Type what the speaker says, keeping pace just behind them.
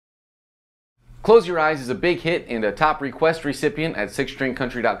Close Your Eyes is a big hit and a top request recipient at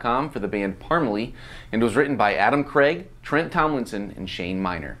sixstringcountry.com for the band Parmalee, and was written by Adam Craig, Trent Tomlinson, and Shane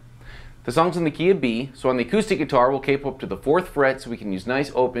Miner. The song's in the key of B, so on the acoustic guitar we'll capo up to the 4th fret so we can use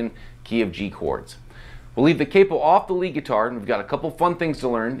nice open key of G chords. We'll leave the capo off the lead guitar, and we've got a couple fun things to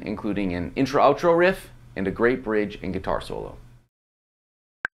learn, including an intro-outro riff and a great bridge and guitar solo.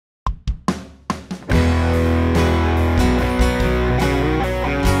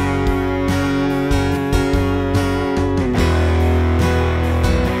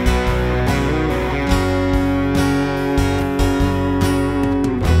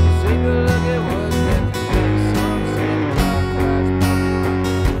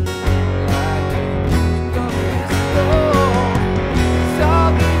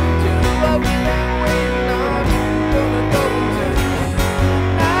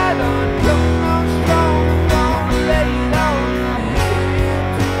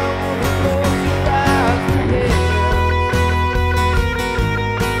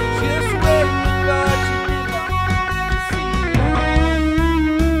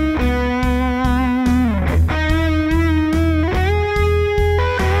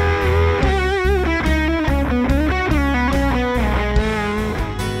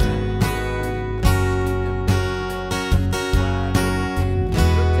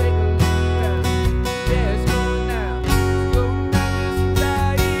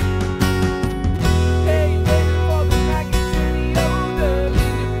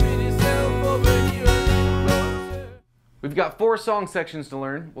 We've got 4 song sections to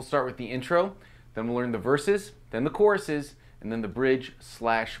learn. We'll start with the intro, then we'll learn the verses, then the choruses, and then the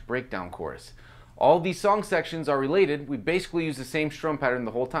bridge/breakdown chorus. All these song sections are related. We basically use the same strum pattern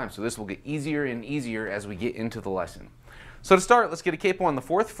the whole time, so this will get easier and easier as we get into the lesson. So to start, let's get a capo on the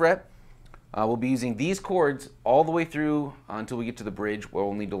 4th fret. We'll be using these chords all the way through until we get to the bridge, where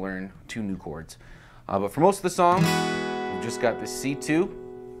we'll need to learn 2 new chords. But for most of the song, we've just got this C2,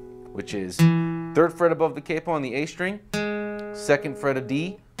 which is 3rd fret above the capo on the A string, 2nd fret of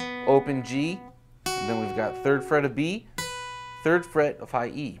D, open G, and then we've got 3rd fret of B, 3rd fret of high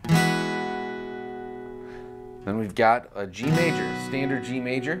E. Then we've got a G major, standard G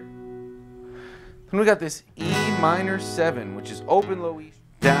major. Then we got this E minor 7, which is open low E,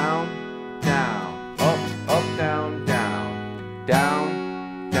 down, down, up, down, down,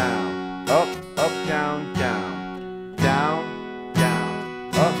 down, down, up, down, down, down,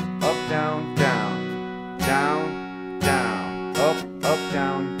 down, up, down, down, down, down, up,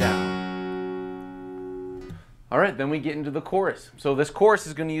 down, down. All right, then we get into the chorus. So this chorus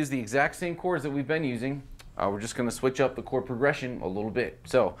is going to use the exact same chords that we've been using. We're just going to switch up the chord progression a little bit.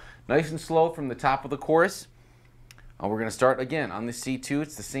 So nice and slow from the top of the chorus. We're going to start again on the C2.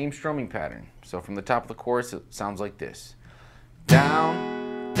 It's the same strumming pattern. So from the top of the chorus, it sounds like this.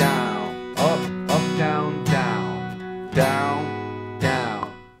 Down, down, up, down, down, down,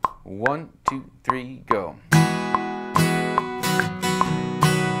 down. 1, 2, 3, go.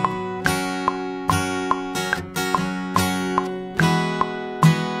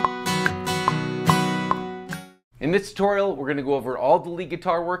 In this tutorial, we're going to go over all the lead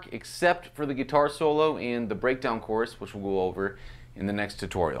guitar work except for the guitar solo and the breakdown chorus, which we'll go over in the next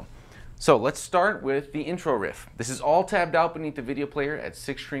tutorial. So let's start with the intro riff. This is all tabbed out beneath the video player at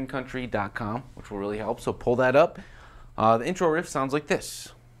sixstringcountry.com, which will really help, so pull that up. The intro riff sounds like this.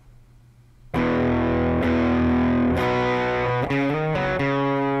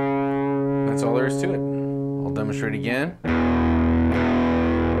 That's all there is to it. I'll demonstrate again.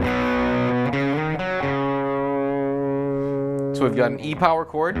 So we've got an E power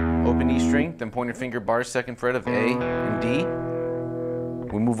chord, open E string, then pointer finger bars, 2nd fret of A and D.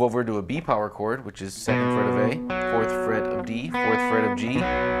 We move over to a B power chord, which is 2nd fret of A, 4th fret of D, 4th fret of G.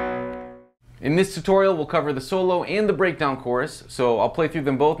 In this tutorial, we'll cover the solo and the breakdown chorus, so I'll play through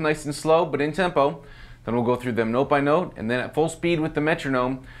them both nice and slow, but in tempo. Then we'll go through them note by note, and then at full speed with the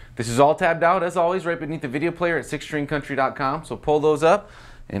metronome. This is all tabbed out, as always, right beneath the video player at sixstringcountry.com, so pull those up,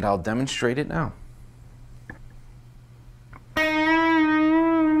 and I'll demonstrate it now.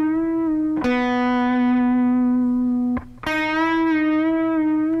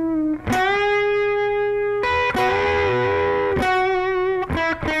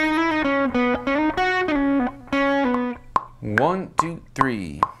 1, 2,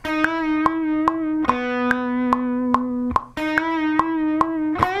 3.